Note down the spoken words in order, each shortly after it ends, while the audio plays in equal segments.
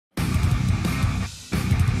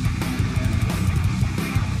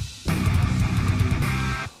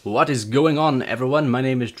What is going on, everyone? My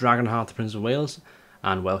name is Dragonheart, the Prince of Wales,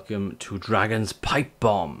 and welcome to Dragon's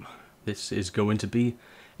Pipebomb. This is going to be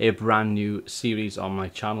a brand new series on my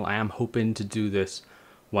channel. I am hoping to do this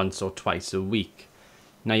once or twice a week.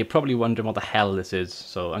 Now, you're probably wondering what the hell this is,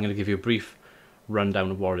 so I'm going to give you a brief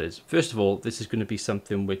rundown of what it is. First of all, this is going to be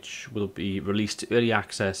something which will be released early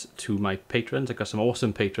access to my patrons. I've got some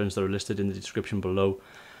awesome patrons that are listed in the description below,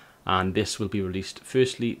 and this will be released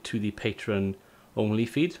firstly to the patron only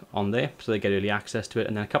feed on there, so they get early access to it,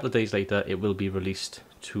 and then a couple of days later it will be released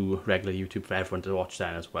to regular YouTube for everyone to watch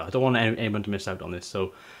then as well. I don't want anyone to miss out on this,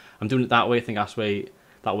 so I'm doing it that way. I think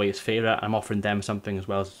that way it's fairer. I'm offering them something as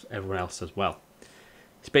well as everyone else as well.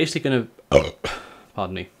 It's basically going to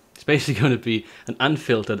pardon me. It's basically going to be an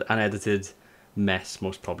unfiltered, unedited mess,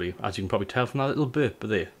 most probably, as you can probably tell from that little burp. But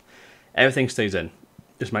there, everything stays in.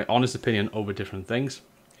 It's my honest opinion over different things.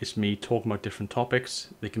 It's me talking about different topics.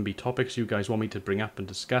 They can be topics you guys want me to bring up and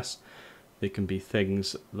discuss. They can be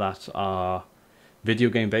things that are video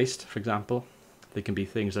game based, for example. They can be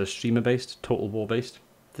things that are streamer based, Total War based.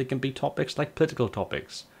 They can be topics like political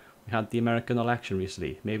topics. We had the American election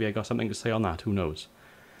recently. Maybe I got something to say on that, who knows.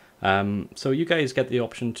 So you guys get the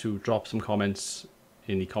option to drop some comments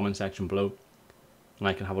in the comment section below, and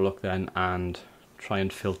I can have a look then and try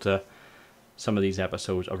and filter some of these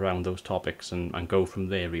episodes around those topics and go from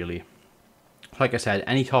there, really. Like I said,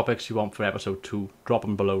 any topics you want for episode 2, drop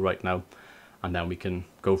them below right now, and then we can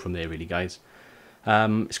go from there, really, guys. It's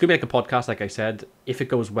going to be like a podcast, like I said. If it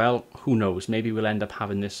goes well, who knows? Maybe we'll end up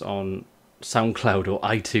having this on SoundCloud or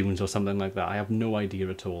iTunes or something like that. I have no idea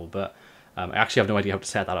at all, but I actually have no idea how to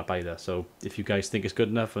set that up either. So if you guys think it's good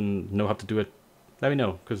enough and know how to do it, let me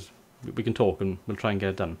know, because we can talk and we'll try and get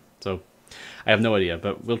it done. So I have no idea,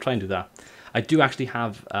 but we'll try and do that. I do actually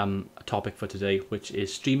have a topic for today, which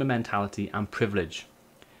is streamer mentality and privilege.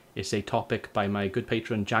 It's a topic by my good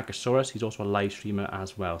patron Jackasaurus. He's also a live streamer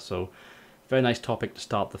as well. So very nice topic to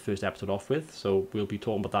start the first episode off with. So we'll be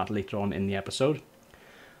talking about that later on in the episode.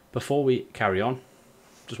 Before we carry on,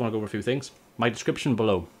 just want to go over a few things. My description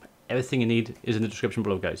below. Everything you need is in the description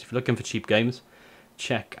below, guys. If you're looking for cheap games,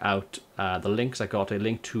 check out the links. I got a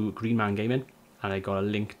link to Green Man Gaming, and I got a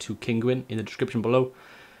link to Kinguin in the description below.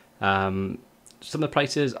 Some of the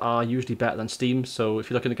prices are usually better than Steam, so if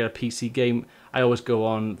you're looking to get a PC game, I always go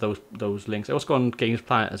on those links. I also go on Games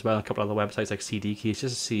Planet as well, and a couple of other websites like CD Keys,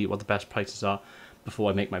 just to see what the best prices are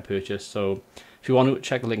before I make my purchase. So if you want to,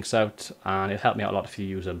 check the links out, and it'll help me out a lot if you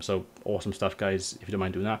use them. So awesome stuff, guys, if you don't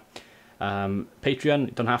mind doing that. Patreon,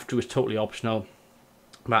 you don't have to, it's totally optional,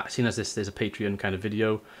 but seeing as this is a Patreon kind of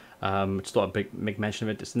video, just thought I'd make mention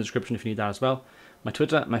of it. It's in the description if you need that as well. My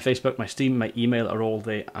Twitter, my Facebook, my Steam, my email are all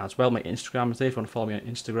there as well. My Instagram is there if you want to follow me on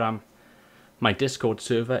Instagram. My Discord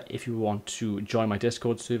server, if you want to join my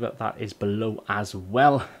Discord server, that is below as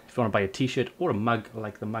well. If you want to buy a t-shirt or a mug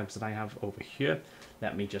like the mugs that I have over here,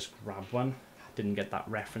 let me just grab one. Didn't get that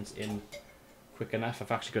reference in quick enough.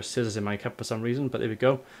 I've actually got scissors in my cup for some reason, but there we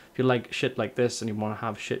go. If you like shit like this and you want to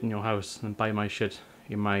have shit in your house, then buy my shit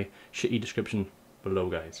in my shitty description below,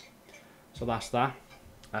 guys. So that's that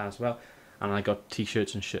as well. And I got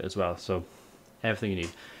t-shirts and shit as well, so everything you need.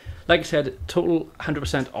 Like I said, total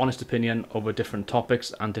 100% honest opinion over different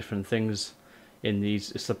topics and different things in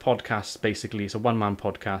these. It's a podcast, basically. It's a one-man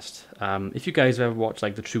podcast. If you guys ever watch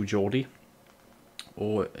like the True Geordie,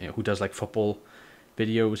 or who does like football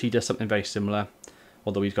videos, he does something very similar,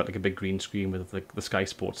 although he's got like a big green screen with like the Sky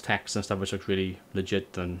Sports text and stuff, which looks really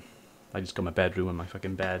legit, and I just got my bedroom and my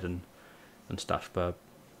fucking bed and stuff, but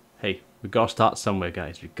hey, we've got to start somewhere,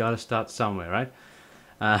 guys. We've got to start somewhere, right?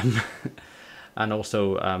 And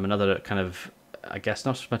also another kind of, I guess,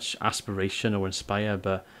 not so much aspiration or inspire,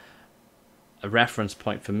 but a reference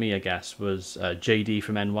point for me, I guess, was JD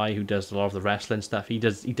from NY, who does a lot of the wrestling stuff. He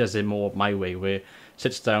does it more my way, where he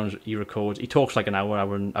sits down, he records, he talks like an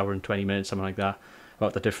hour and 20 minutes, something like that,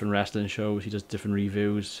 about the different wrestling shows. He does different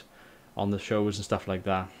reviews on the shows and stuff like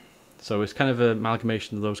that. So it's kind of an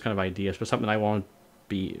amalgamation of those kind of ideas, but something I want to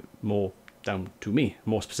be more down to me,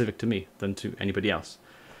 more specific to me than to anybody else.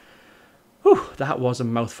 Whew, that was a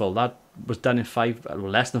mouthful. That was done in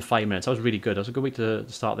less than 5 minutes. That was really good. That was a good way to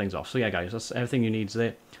start things off. So yeah, guys, that's everything you need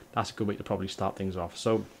there. That's a good way to probably start things off.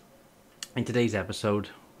 So in today's episode,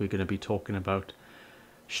 we're going to be talking about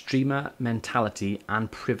streamer mentality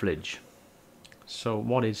and privilege. So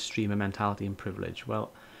what is streamer mentality and privilege?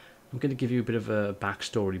 Well, I'm going to give you a bit of a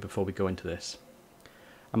backstory before we go into this.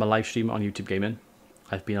 I'm a live streamer on YouTube Gaming.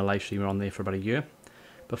 I've been a live streamer on there for about a year.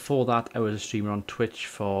 Before that, I was a streamer on Twitch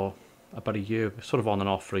for about a year, sort of on and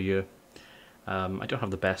off for a year. I don't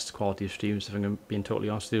have the best quality of streams, if I'm being totally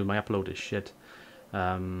honest with you. My upload is shit.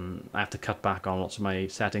 I have to cut back on lots of my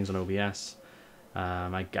settings on OBS.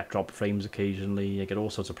 I get drop frames occasionally, I get all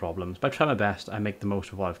sorts of problems, but I try my best, I make the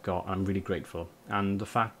most of what I've got, and I'm really grateful. And the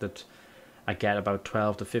fact that I get about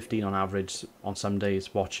 12 to 15 on average on some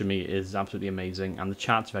days watching me is absolutely amazing, and the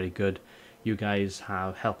chat's very good. You guys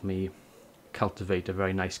have helped me cultivate a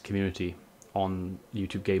very nice community on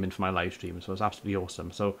YouTube Gaming for my live stream, so it's absolutely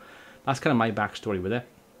awesome. So that's kind of my backstory with it.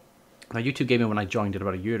 Now, YouTube Gaming, when I joined it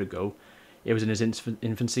about a year ago, it was in its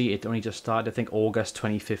infancy. It only just started. I think August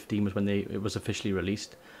 2015 was when it was officially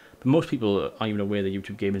released. But most people aren't even aware that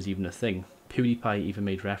YouTube Gaming is even a thing. PewDiePie even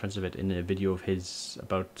made reference of it in a video of his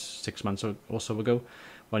about 6 months or so ago,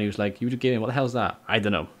 when he was like, YouTube Gaming, what the hell's that? I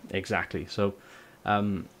don't know. Exactly. So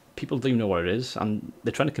people don't even know what it is, and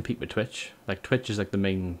they're trying to compete with Twitch. Like, Twitch is like the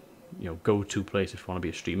main, go-to place if you want to be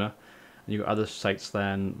a streamer. And you've got other sites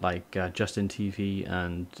then, like Justin TV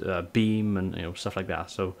and Beam and stuff like that.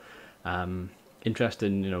 So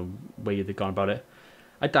interesting, way they've gone about it.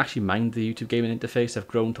 I don't actually mind the YouTube Gaming interface. I've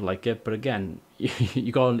grown to like it, but again,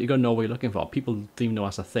 you got to know what you're looking for. People don't even know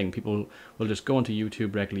that's a thing. People will just go onto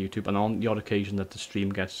YouTube, regular YouTube, and on the odd occasion that the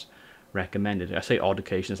stream gets recommended, I say odd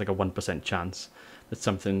occasion, it's like a 1% chance that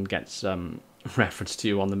something gets referenced to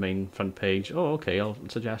you on the main front page. Oh, okay, I'll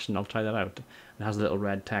try that out. It has a little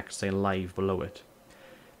red text saying live below it.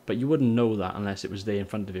 But you wouldn't know that unless it was there in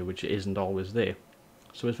front of you, which isn't always there.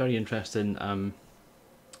 So it's very interesting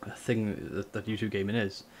thing that YouTube Gaming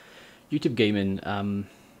is. YouTube Gaming,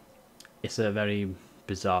 it's a very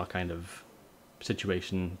bizarre kind of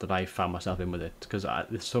situation that I found myself in with it, because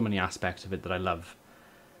there's so many aspects of it that I love.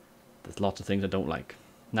 There's lots of things I don't like.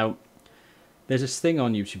 Now, there's this thing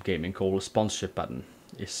on YouTube Gaming called a sponsorship button.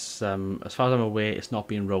 It's as far as I'm aware, it's not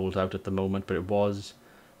being rolled out at the moment, but it was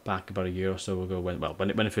back about a year or so ago when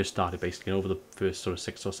it first started. Basically, over the first sort of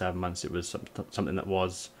 6 or 7 months, it was something that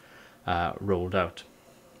was rolled out.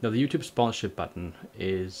 Now, the YouTube sponsorship button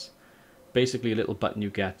is basically a little button you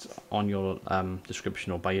get on your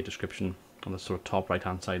description or by your description on the sort of top right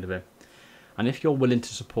hand side of it. And if you're willing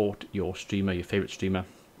to support your streamer, your favorite streamer,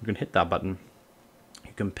 you can hit that button.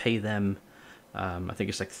 You can pay them, I think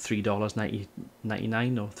it's like $3.99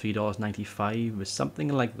 or $3.95 or something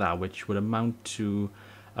like that, which would amount to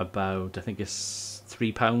about, I think it's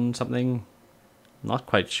 £3 something. Not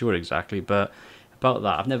quite sure exactly, but about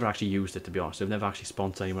that. I've never actually used it, to be honest. I've never actually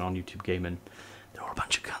sponsored anyone on YouTube Gaming. They're all a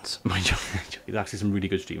bunch of cunts. There's actually some really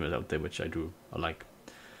good streamers out there, which I like.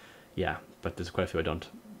 Yeah, but there's quite a few I don't.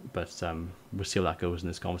 But we'll see how that goes in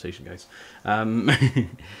this conversation, guys. But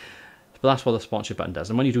that's what the sponsorship button does.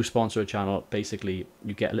 And when you do sponsor a channel, basically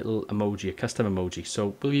you get a little emoji, a custom emoji.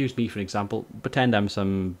 So we'll use me for an example. Pretend I'm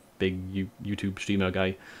some big YouTube streamer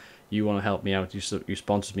guy. You want to help me out, you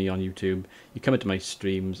sponsor me on YouTube, you come into my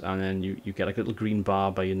streams, and then you get like a little green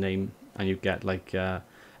bar by your name, and you get like a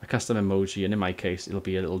custom emoji, and in my case it'll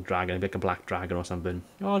be a little dragon, like a black dragon or something.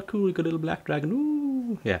 Oh, cool, you got a little black dragon,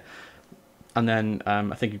 ooh, yeah. And then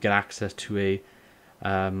I think you get access to a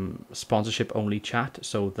sponsorship only chat,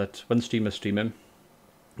 so that when the streamer's streaming,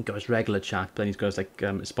 he got his regular chat, but then he's got his like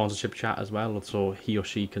sponsorship chat as well, so he or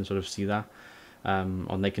she can sort of see that.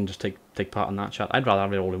 And they can just take part in that chat. I'd rather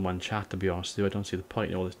have it all in one chat, to be honest with you. I don't see the point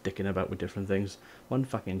in all this dicking about with different things. One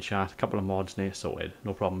fucking chat, a couple of mods in it, sorted,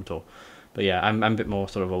 no problem at all. But yeah, I'm a bit more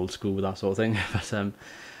sort of old school with that sort of thing. But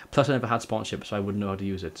plus I never had sponsorship, so I wouldn't know how to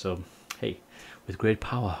use it. So hey, with great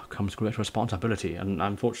power comes great responsibility, and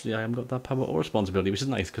unfortunately I haven't got that power or responsibility, which is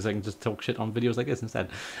nice because I can just talk shit on videos like this instead,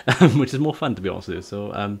 which is more fun, to be honest with you.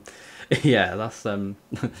 So yeah, that's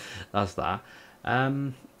that.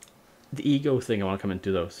 The ego thing I want to come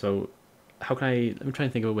into though. So how can let me try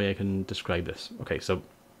and think of a way I can describe this. Okay, so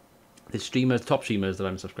the top streamers that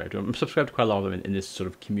I'm subscribed to, I'm subscribed to quite a lot of them in this sort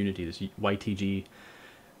of community, this YTG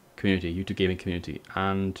community, YouTube gaming community,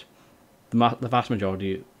 and the vast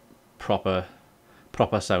majority proper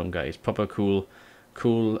sound guys, proper cool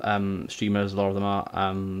streamers. A lot of them are,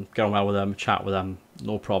 get on well with them, chat with them,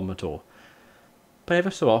 no problem at all. But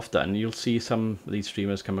ever so often you'll see some of these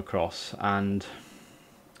streamers come across, and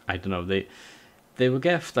I don't know, they will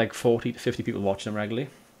get like 40 to 50 people watching them regularly,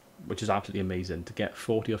 which is absolutely amazing. To get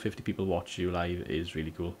 40 or 50 people watch you live is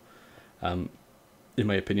really cool, in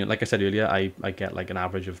my opinion. Like I said earlier, I get like an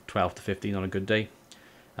average of 12 to 15 on a good day.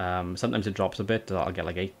 Sometimes it drops a bit. I'll get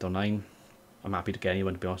like 8 or 9. I'm happy to get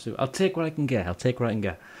anyone, to be honest with you. I'll take what I can get.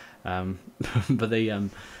 But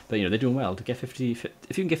they're doing well. To get 50,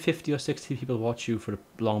 if you can get 50 or 60 people watch you for a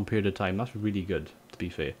long period of time, that's really good, to be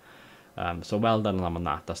fair. So well done on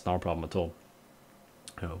that. That's not a problem at all.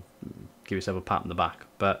 Give yourself a pat on the back.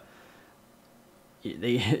 But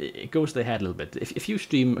it goes to the head a little bit. If you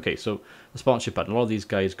stream, okay, so the sponsorship button. A lot of these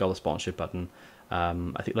guys got the sponsorship button.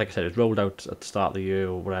 I think, like I said, it rolled out at the start of the year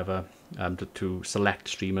or whatever, to select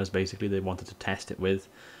streamers. Basically, they wanted to test it with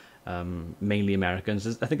mainly Americans.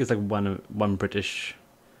 I think it's like one British.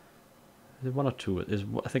 Is it one or two?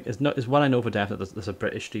 I think it's one I know for definite. There's a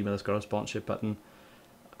British streamer that's got a sponsorship button.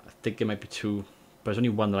 I think it might be two, but there's only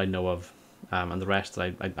one that I know of, and the rest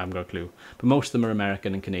I haven't got a clue. But most of them are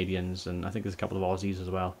American and Canadians, and I think there's a couple of Aussies as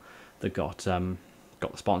well that got the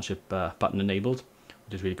sponsorship button enabled,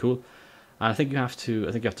 which is really cool. And I think you have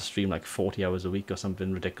to stream like 40 hours a week or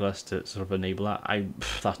something ridiculous to sort of enable that.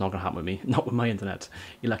 That's not gonna happen with me. Not with my internet.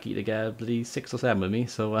 You're lucky to get bloody 6 or 7 with me.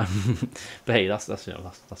 So, but hey, that's me.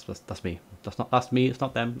 That's me. It's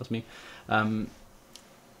not them. That's me.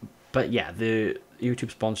 But yeah, the YouTube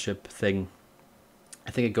sponsorship thing,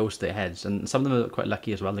 I think it goes to their heads, and some of them are quite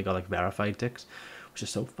lucky as well. They got like verified ticks, which is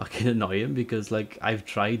so fucking annoying because like I've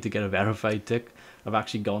tried to get a verified tick. I've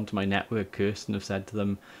actually gone to my network curse and have said to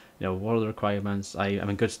them, you know, what are the requirements? I'm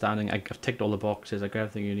in good standing. I've ticked all the boxes. I got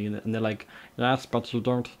everything you need, and they're like, yes, but you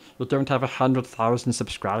don't have 100,000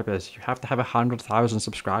 subscribers. You have to have 100,000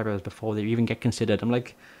 subscribers before they even get considered. I'm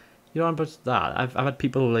like, you know, but that I've had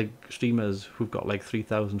people like streamers who've got like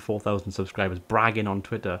 3,000, 4,000 subscribers bragging on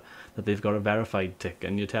Twitter that they've got a verified tick,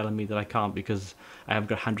 and you're telling me that I can't because I have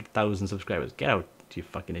got 100,000 subscribers. Get out, you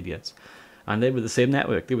fucking idiots! And they were the same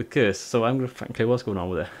network. They were cursed. So I'm gonna fucking clear what's going on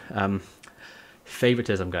with it.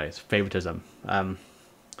 Favoritism, guys. Favoritism. Oh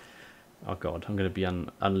god, I'm going to be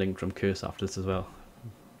unlinked from Curse after this as well.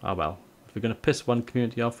 Oh well. If we're going to piss one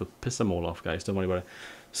community off, we'll piss them all off, guys. Don't worry about it.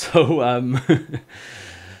 So,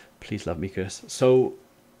 please love me, Curse. So,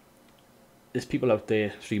 there's people out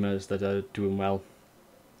there, streamers, that are doing well.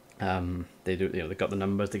 They got the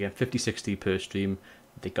numbers. They get 50, 60 per stream.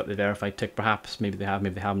 They got the verified tick, perhaps. Maybe they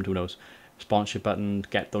haven't. Who knows? Sponsorship button,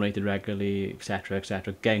 get donated regularly, etc.,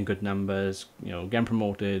 etc., getting good numbers, you know, getting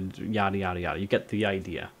promoted, yada yada yada. You get the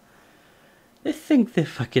idea. They think they're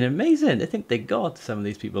fucking amazing. They think they got, some of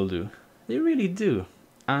these people do. They really do.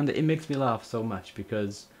 And it makes me laugh so much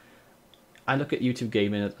because I look at YouTube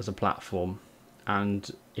gaming as a platform, and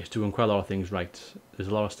it's doing quite a lot of things right. There's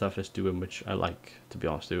a lot of stuff it's doing which I like, to be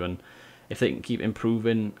honest with you. And if they can keep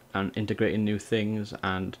improving and integrating new things,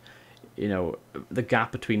 and you know, the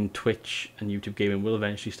gap between Twitch and YouTube gaming will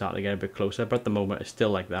eventually start to get a bit closer, but at the moment it's still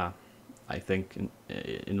like that, I think,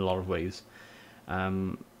 in a lot of ways.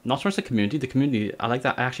 Not so much the community, I like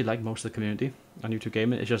that. I actually like most of the community on YouTube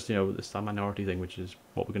gaming. It's just, you know, it's that minority thing, which is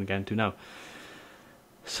what we're going to get into now.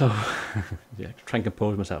 So, yeah, try and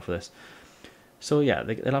compose myself for this. So yeah,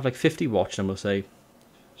 they'll have like 50 watch them, we'll say,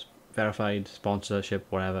 verified, sponsorship,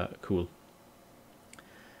 whatever, cool.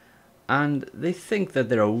 And they think that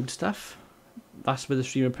they're owed stuff. That's where the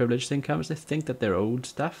streamer privilege thing comes. They think that they're owed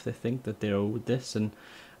stuff. They think that they're owed this, and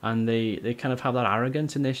they kind of have that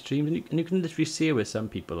arrogance in their streams. And you can literally see it with some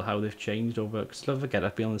people how they've changed over. Because don't forget,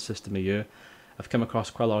 I've been on the system a year. I've come across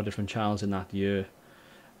quite a lot of different channels in that year,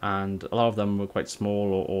 and a lot of them were quite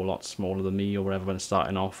small or a lot smaller than me or whatever when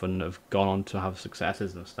starting off, and have gone on to have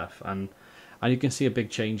successes and stuff. And you can see a big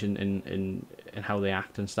change in how they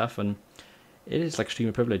act and stuff. And it is like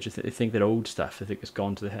streamer privilege. They think they're owed stuff. They think it's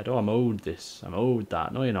gone to their head. Oh, I'm owed this. I'm owed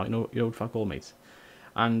that. No, you're not. You're owed fuck all, mates.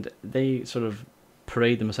 And they sort of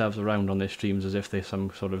parade themselves around on their streams as if they're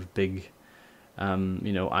some sort of big,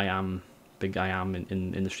 you know, I am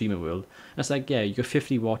in the streaming world. And it's like, yeah, you got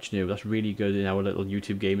 50 watching you. That's really good in our little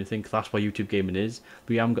YouTube gaming thing. That's what YouTube gaming is. But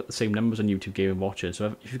we haven't got the same numbers on YouTube gaming watching.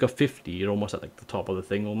 So if you've got 50, you're almost at like the top of the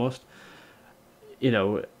thing almost. You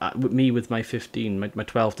know, with my 15, my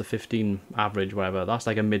 12 to 15 average, whatever, that's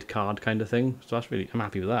like a mid-card kind of thing. So that's really, I'm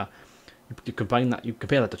happy with that. You combine that, you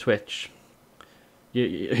compare that to Twitch,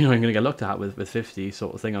 you're not going to get looked at with 50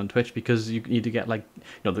 sort of thing on Twitch, because you need to get like, you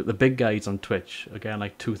know, the big guys on Twitch are getting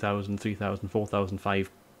like 2,000, 3,000, 4,000,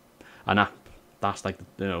 5 an app. That's like,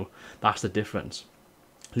 you know, that's the difference.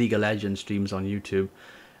 League of Legends streams on YouTube,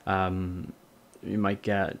 you might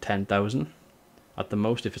get 10,000. At the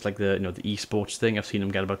most, if it's like the, you know, the esports thing, I've seen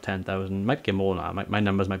them get about 10,000. Might get more now. My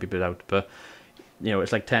numbers might be a bit out, but you know,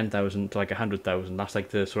 it's like 10,000 to like 100,000. That's like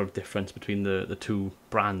the sort of difference between the two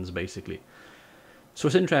brands, basically. So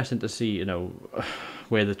it's interesting to see, you know,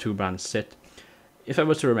 where the two brands sit. If I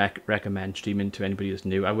was to recommend streaming to anybody that's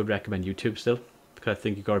new, I would recommend YouTube still, because I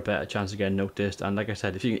think you've got a better chance of getting noticed. And like I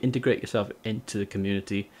said, if you can integrate yourself into the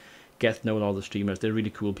community, get to know all the streamers, they're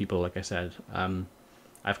really cool people. Like I said,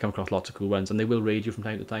 I've come across lots of cool ones, and they will raid you from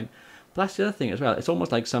time to time. But that's the other thing as well. It's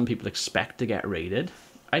almost like some people expect to get raided.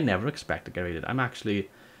 I never expect to get raided. I'm actually,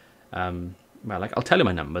 well, like I'll tell you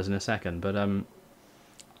my numbers in a second, but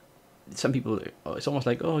some people, it's almost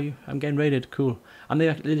like, oh, I'm getting raided, cool. And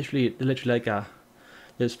they're literally like,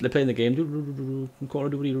 They're playing the game, Call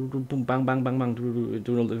of Duty, boom, bang, bang, bang, bang,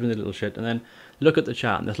 doing all the little shit, and then look at the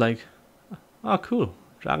chat and it's like, oh, cool,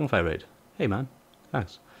 Dragonfire raid. Hey, man,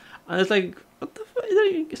 thanks. And it's like, what the fuck?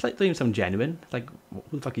 It's like, they don't even sound genuine. It's like,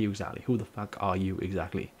 who the fuck are you exactly? Who the fuck are you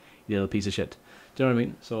exactly? You little piece of shit. Do you know what I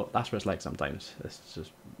mean? So that's what it's like sometimes. It's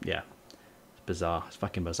just, yeah, it's bizarre. It's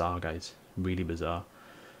fucking bizarre, guys. Really bizarre.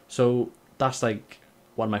 So that's like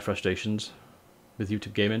one of my frustrations with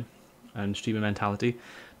YouTube gaming and streamer mentality.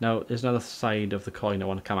 Now, there's another side of the coin I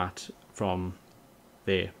want to come at from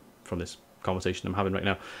this conversation I'm having right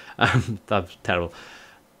now. That's terrible.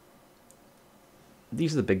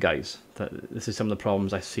 These are the big guys. This is some of the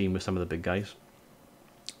problems I've seen with some of the big guys.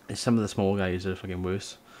 Some of the small guys are fucking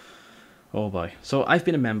worse. Oh boy. So I've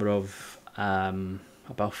been a member of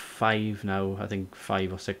about 5 now, I think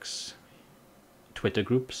 5 or 6 Twitter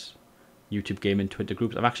groups, YouTube gaming Twitter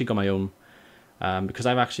groups. I've actually got my own because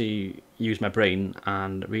I've actually used my brain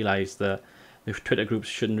and realised that the Twitter groups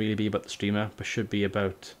shouldn't really be about the streamer, but should be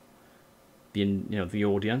about the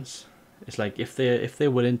audience. It's like if they're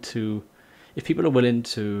willing to, if people are willing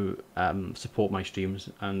to support my streams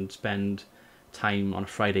and spend time on a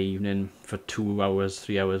Friday evening for 2 hours,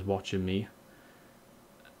 3 hours watching me,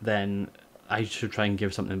 then I should try and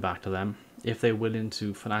give something back to them. If they're willing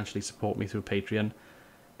to financially support me through Patreon,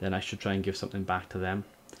 then I should try and give something back to them.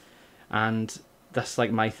 And that's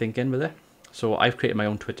like my thinking with it. So I've created my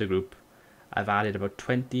own Twitter group. I've added about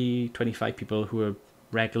 20-25 people who are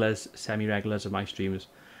regulars, semi-regulars of my streams.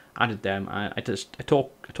 Added them. I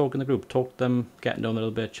talk in the group, talk to them, get to know them a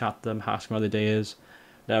little bit, chat to them, ask them how their day is,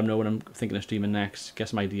 let them know when I'm thinking of streaming next, get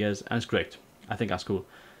some ideas, and it's great. I think that's cool.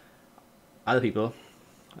 Other people,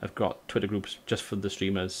 I've got Twitter groups just for the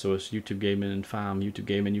streamers, so it's YouTube Gaming and Fam, YouTube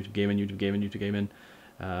Gaming, YouTube Gaming, YouTube Gaming, YouTube Gaming,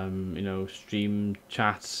 stream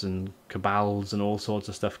chats and cabals and all sorts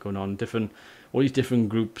of stuff going on. All these different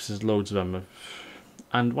groups, there's loads of them.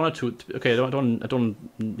 And one or two, okay, I want to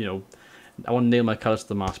nail my colours to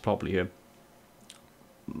the mast properly here.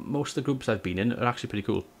 Most of the groups I've been in are actually pretty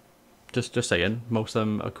cool. Just saying, most of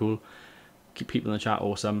them are cool. Keep people in the chat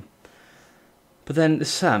awesome. But then there's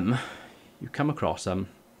some, you come across them,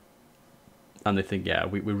 and they think, yeah,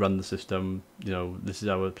 we run the system, this is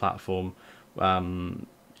our platform,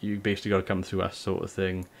 you basically got to come through us sort of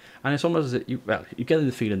thing. And it's almost as if you get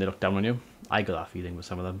the feeling they look down on you. I got that feeling with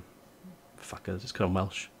some of them. Fuckers, it's because I'm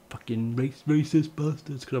Welsh. Fucking racist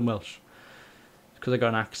bastards, because I'm Welsh. It's because I got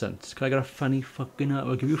an accent. It's because I got a funny fucking accent.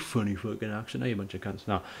 I'll give you a funny fucking accent. Now you bunch of cunts.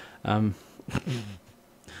 No.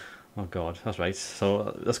 Oh god, that's right.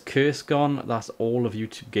 So that's Curse gone. That's all of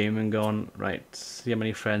YouTube gaming gone. Right, see how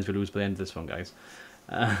many friends we lose by the end of this one, guys.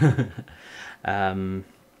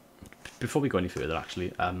 Before we go any further,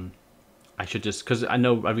 actually, I should just, because I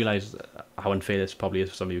realise how unfair this probably is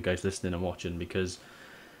for some of you guys listening and watching, because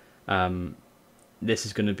this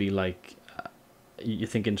is going to be like, you're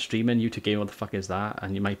thinking streaming, YouTube gaming, what the fuck is that?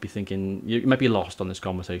 And you might be thinking, you might be lost on this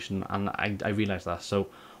conversation, and I realise that. So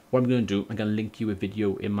what I'm going to do, I'm going to link you a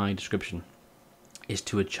video in my description, is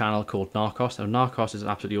to a channel called Narcos. Now, Narcos is an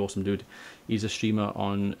absolutely awesome dude. He's a streamer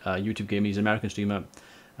on YouTube gaming. He's an American streamer.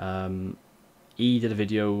 He did a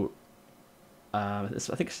video, I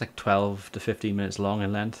think it's like 12 to 15 minutes long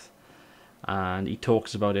in length, and he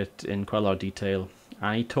talks about it in quite a lot of detail.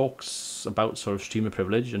 And he talks about sort of streamer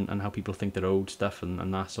privilege and how people think they're owed stuff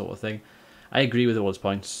and that sort of thing. I agree with all his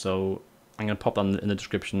points, so I'm going to pop that in the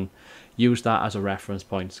description. Use that as a reference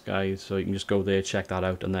point, guys, so you can just go there, check that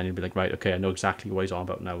out, and then you'll be like, right, okay, I know exactly what he's on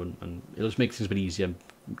about now, and it'll just make things a bit easier,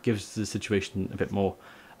 gives the situation a bit more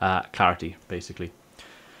clarity, basically.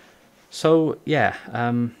 So, yeah,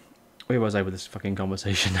 where was I with this fucking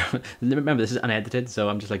conversation? Remember, this is unedited, so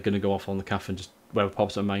I'm just like going to go off on the cuff and just whatever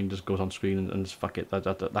pops in mind just goes on screen and just fuck it. That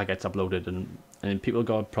gets uploaded, and people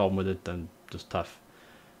got a problem with it, then just tough.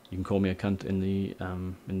 You can call me a cunt in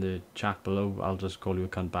the chat below. I'll just call you a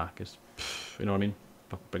cunt back. It's, you know what I mean?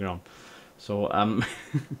 Bring it on. So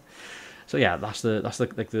so yeah, that's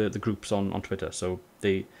the groups on Twitter. So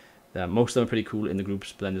most of them are pretty cool in the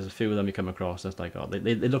groups, but then there's a few of them you come across and it's like, oh,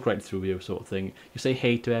 they look right through you, sort of thing. You say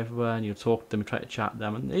hey to everyone, you talk to them, you try to chat to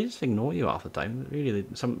them, and they just ignore you half the time. Really,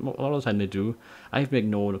 a lot of the time they do. I've been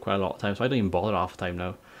ignored quite a lot of times, so I don't even bother half the time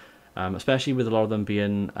now. Especially with a lot of them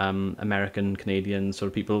being American, Canadian sort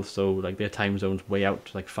of people, so like their time zone's way out,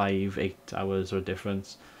 like 5-8 hours or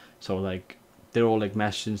difference. So like they're all like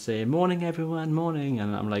messaging saying morning everyone, morning,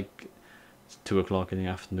 and I'm like, it's 2 o'clock in the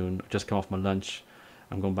afternoon, I've just come off my lunch,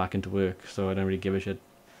 I'm going back into work, so I don't really give a shit.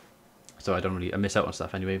 So I miss out on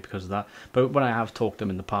stuff anyway because of that. But when I have talked to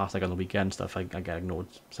them in the past, like on the weekend stuff, I get ignored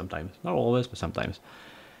sometimes. Not always, but sometimes.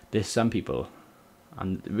 There's some people,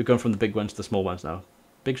 and we're going from the big ones to the small ones now.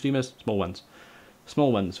 Big streamers, small ones.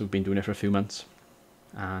 Small ones who've been doing it for a few months.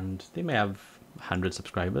 And they may have 100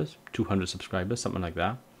 subscribers, 200 subscribers, something like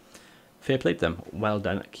that. Fair play to them. Well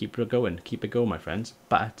done. Keep it going. Keep it going, my friends.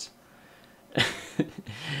 But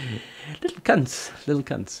little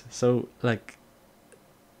cunts. So, like,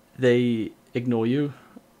 they ignore you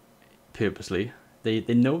purposely. They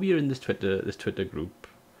know you're in this Twitter group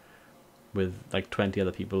with like 20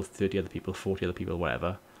 other people, 30 other people, 40 other people,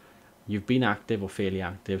 whatever. You've been active or fairly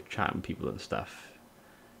active, chatting with people and stuff.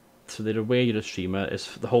 So they're aware you're a streamer.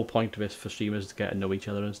 It's the whole point of it for streamers to get to know each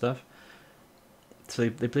other and stuff. So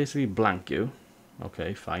they basically blank you.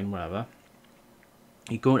 Okay, fine, whatever.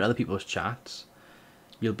 You go into other people's chats.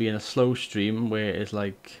 You'll be in a slow stream where it's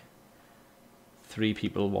like 3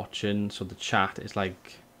 people watching. So the chat is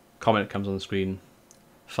like, comment comes on the screen.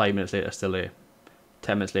 5 minutes later, still there.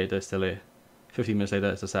 10 minutes later, still there. 15 minutes later,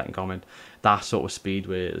 it's the second comment. That sort of speed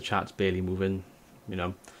where the chat's barely moving, you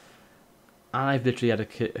know. And I've literally had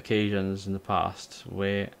occasions in the past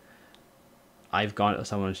where I've gone to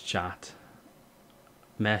someone's chat,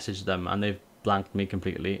 messaged them, and they've blanked me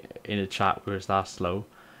completely in a chat where it's that slow.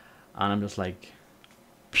 And I'm just like,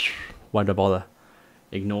 why do I bother?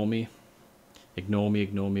 Ignore me. Ignore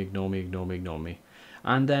me.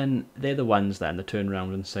 And then they're the ones then that turn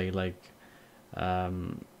around and say like,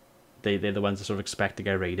 they're the ones that sort of expect to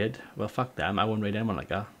get raided. Well, fuck them. I won't raid anyone like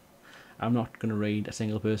that. I'm not going to raid a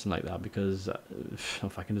single person like that because I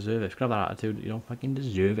don't fucking deserve it. If you have that attitude, you don't fucking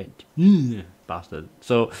deserve it. Bastard.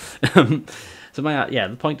 So,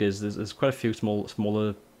 the point is, there's quite a few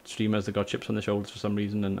smaller streamers that got chips on their shoulders for some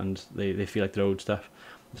reason, and they feel like they're owed stuff.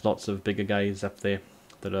 There's lots of bigger guys up there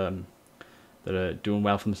that are doing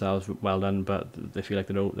well for themselves, well done, but they feel like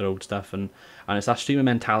they're owed stuff, and it's that streamer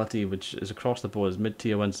mentality which is across the board. There's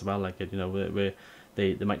mid-tier ones as well, like it, you know, where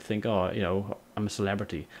they might think, oh, you know, I'm a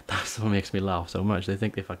celebrity. That's what makes me laugh so much. They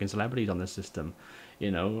think they're fucking celebrities on this system, you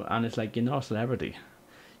know, and it's like, you're not a celebrity.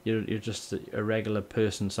 You're just a regular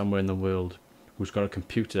person somewhere in the world who's got a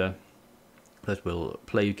computer that will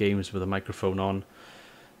play games with a microphone on,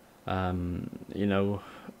 you know,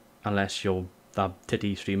 unless you're that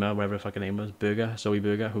titty streamer, whatever the fucking name was, Zoe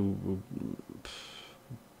Burger, who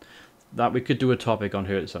that we could do a topic on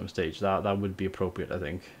her at some stage. That would be appropriate, I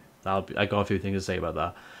think. I got a few things to say about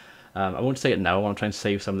that. I won't say it now. I want to try and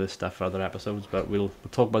save some of this stuff for other episodes, but we'll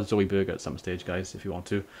talk about Zoe Burger at some stage, guys, if you want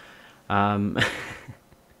to. But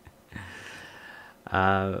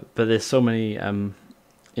there's so many,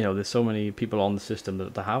 there's so many people on the system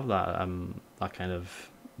that have that kind of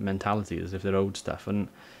mentality as if they're owed stuff, and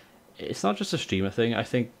it's not just a streamer thing. I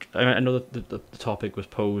know that the topic was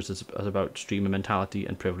posed as about streamer mentality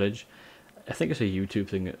and privilege. I think it's a YouTube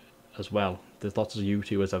thing as well. There's lots of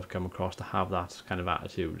YouTubers I've come across to have that kind of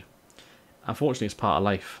attitude. Unfortunately, it's part of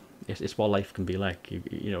life. It's what life can be like.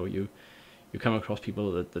 You come across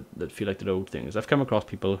people that feel like they're owed things. I've come across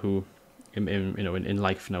people who, in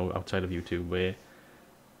life now outside of YouTube, where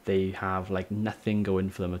they have like nothing going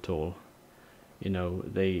for them at all. You know,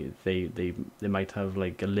 they might have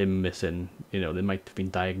like a limb missing. You know, they might have been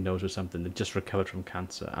diagnosed with something. They've just recovered from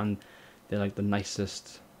cancer, and they're like the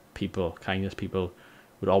nicest people, kindest people,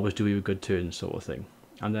 would always do you a good turn, sort of thing.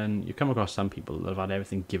 And then you come across some people that have had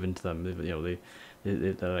everything given to them.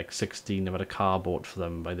 They're like 16. They've had a car bought for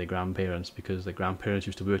them by their grandparents because their grandparents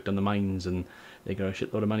used to work down the mines, and they got a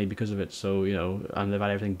shitload of money because of it. So, you know, and they've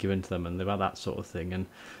had everything given to them, and they've had that sort of thing. And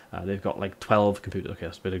they've got like 12 computers. Okay,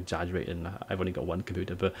 that's a bit exaggerating. I've only got one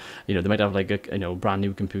computer, but you know, they might have like a brand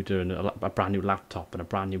new computer and a brand new laptop and a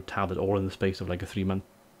brand new tablet, all in the space of like a 3-month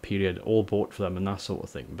period, all bought for them and that sort of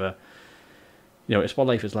thing. But you know, it's what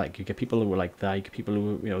life is like. You get people who are like that. You get people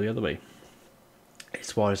who, you know, the other way.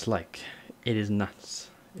 It's what it's like. It is nuts.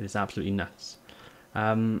 It is absolutely nuts.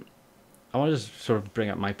 I want to just sort of bring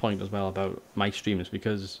up my point as well about my streams,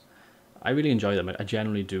 because I really enjoy them. I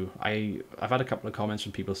generally do. I've had a couple of comments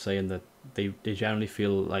from people saying that they generally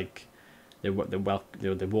feel like they're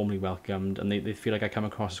warmly welcomed, and they feel like I come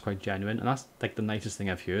across as quite genuine, and that's like the nicest thing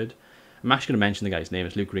I've heard. I'm actually going to mention the guy's name.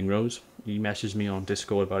 It's Luke Ringrose. He messaged me on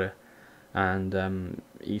Discord about it, and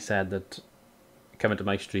he said that coming to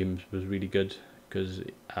my streams was really good because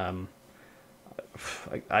I'm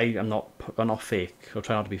not fake. I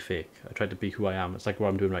try not to be fake. I try to be who I am. It's like what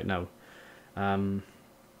I'm doing right now, and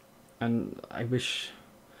I wish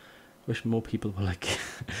more people were like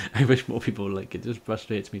I wish more people were like it. Just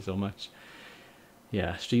frustrates me so much.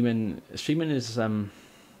 Yeah, streaming is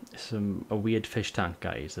a weird fish tank,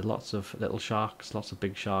 guys. There's lots of little sharks, lots of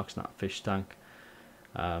big sharks in that fish tank.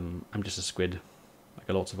 I'm just a squid. I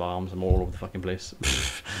got lots of arms. I'm all over the fucking place.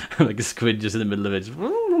 I'm like a squid just in the middle of it.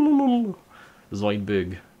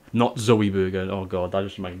 Zoidberg. Not Zoe Burger. Oh god, that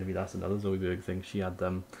just reminded me. That's another Zoe Burger thing. She had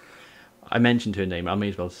I mentioned her name. I may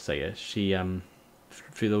as well say it. She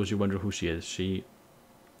for those who wonder who she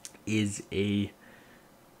is a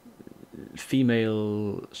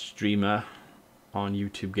female streamer on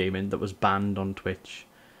YouTube gaming that was banned on Twitch,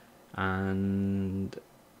 and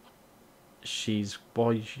she's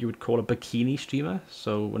what you would call a bikini streamer.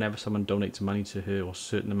 So whenever someone donates money to her, or a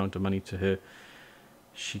certain amount of money to her,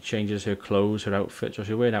 she changes her clothes, her outfit. So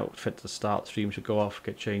she'll wear an outfit to start the stream, she'll go off,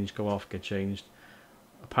 get changed, go off, get changed.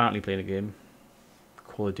 Apparently playing a game,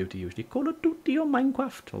 Call of Duty usually, Call of Duty or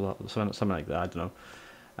Minecraft, or something like that, I don't know.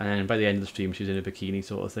 And then by the end of the stream, she's in a bikini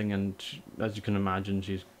sort of thing, and as you can imagine,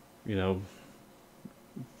 she's, you know,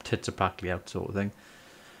 tits are practically out sort of thing.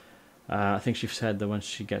 I think she said that once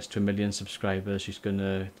she gets to 1 million subscribers, she's going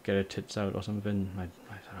to get her tits out or something. I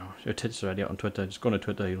don't know. Her tits are already out on Twitter. Just go on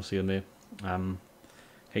Twitter, you'll see them there.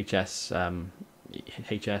 HS,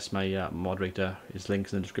 my moderator, his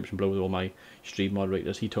links in the description below with all my stream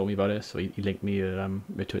moderators. He told me about it, so he linked me her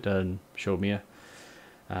Twitter and showed me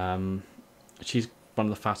her. She's one of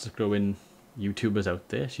the fastest growing YouTubers out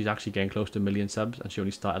there. She's actually getting close to 1 million subs, and she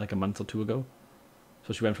only started like a month or two ago.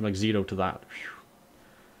 So she went from like 0 to that.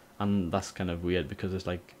 And that's kind of weird because it's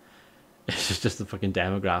like, it's just the fucking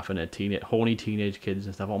demographic and horny teenage kids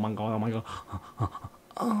and stuff. Oh my god, oh my god.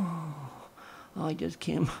 Oh, I just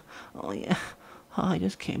came. Oh yeah, I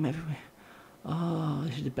just came everywhere. Oh,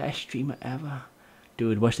 this is the best streamer ever.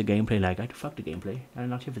 Dude, what's the gameplay like? I fuck the gameplay. I'm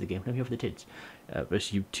not here for the gameplay, I'm here for the tits.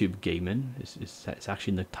 This YouTube gaming. It's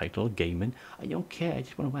actually in the title, gaming. I don't care, I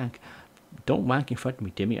just want to wank. Don't wank in front of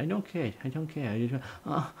me, Timmy. I don't care. I don't care.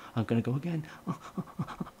 I'm gonna go again.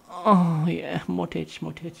 Oh yeah, more tits,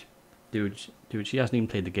 more tits. Dude, she hasn't even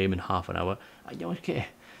played the game in half an hour. I don't care.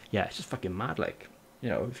 Yeah, it's just fucking mad. Like, you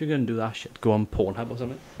know, if you're gonna do that shit, go on Pornhub or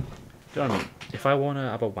something. Do you know what I mean? If I wanna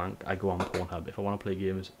have a wank, I go on Pornhub. If I wanna play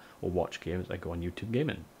games or watch games, I go on YouTube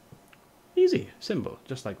Gaming. Easy, simple,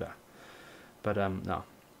 just like that. But no,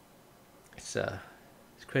 it's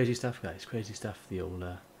crazy stuff, guys. Crazy stuff. The old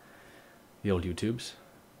YouTubes.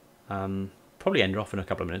 Probably end off in a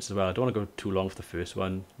couple of minutes as well. I don't want to go too long for the first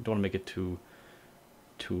one. I don't want to make it too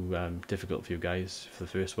difficult for you guys for the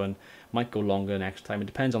first one. Might go longer next time. It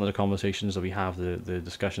depends on the conversations that we have, the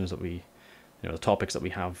discussions that we, you know, the topics that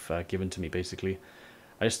we have given to me. Basically,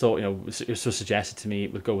 I just thought, you know, it was so suggested to me.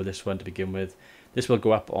 We'll go with this one to begin with. This will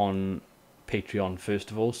go up on Patreon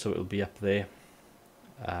first of all, so it'll be up there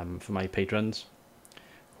for my patrons,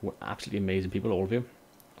 who are absolutely amazing people, all of you.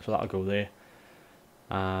 So that'll go there.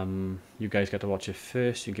 You guys get to watch it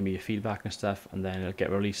first. You give me your feedback and stuff, and then it'll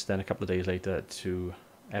get released then a couple of days later to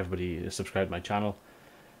everybody to subscribe to my channel.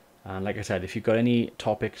 And like I said, if you've got any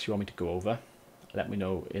topics you want me to go over, let me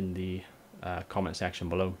know in the comment section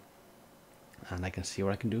below, and I can see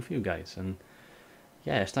what I can do for you guys. And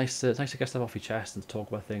yeah, it's nice to get stuff off your chest and to talk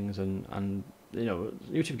about things. And you know,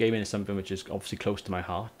 YouTube gaming is something which is obviously close to my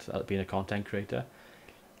heart, being a content creator.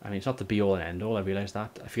 I mean, it's not the be all and end all. I realise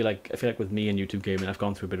that. I feel like with me and YouTube gaming, I've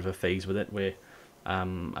gone through a bit of a phase with it where I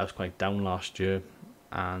was quite down last year,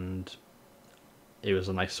 and it was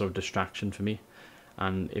a nice sort of distraction for me,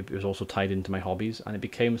 and it was also tied into my hobbies, and it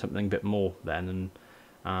became something a bit more then,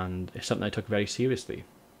 and it's something I took very seriously.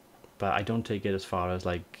 But I don't take it as far as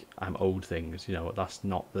like I'm owed things, you know. That's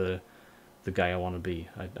not the guy I want to be.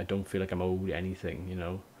 I don't feel like I'm owed anything, you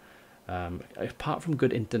know. Apart from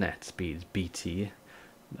good internet speeds, BT.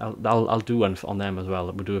 I'll do one on them as well.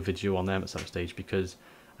 We'll do a video on them at some stage, because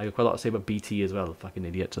I got quite a lot to say about BT as well. The fucking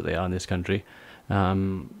idiots that they are in this country.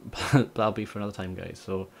 But that'll be for another time, guys.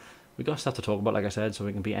 So we got stuff to talk about, like I said. So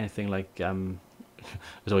it can be anything like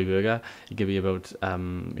Zoe Burger. It can be about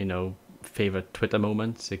you know, favorite Twitter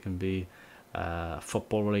moments. It can be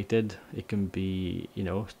football related. It can be, you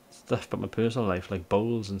know, stuff about my personal life, like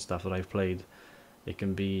bowls and stuff that I've played. It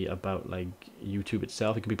can be about like YouTube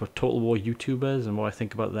itself. It can be about Total War YouTubers and what I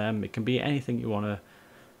think about them. It can be anything you want to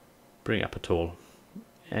bring up at all.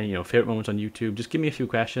 And, you know, favorite moments on YouTube. Just give me a few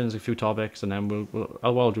questions, a few topics, and then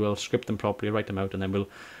I'll script them properly, write them out, and then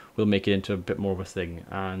we'll make it into a bit more of a thing.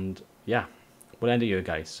 And yeah, we'll end it here,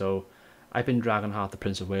 guys. So I've been Dragonheart, the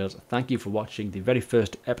Prince of Wales. Thank you for watching the very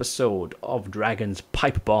first episode of Dragon's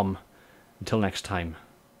Pipe Bomb. Until next time,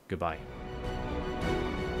 goodbye.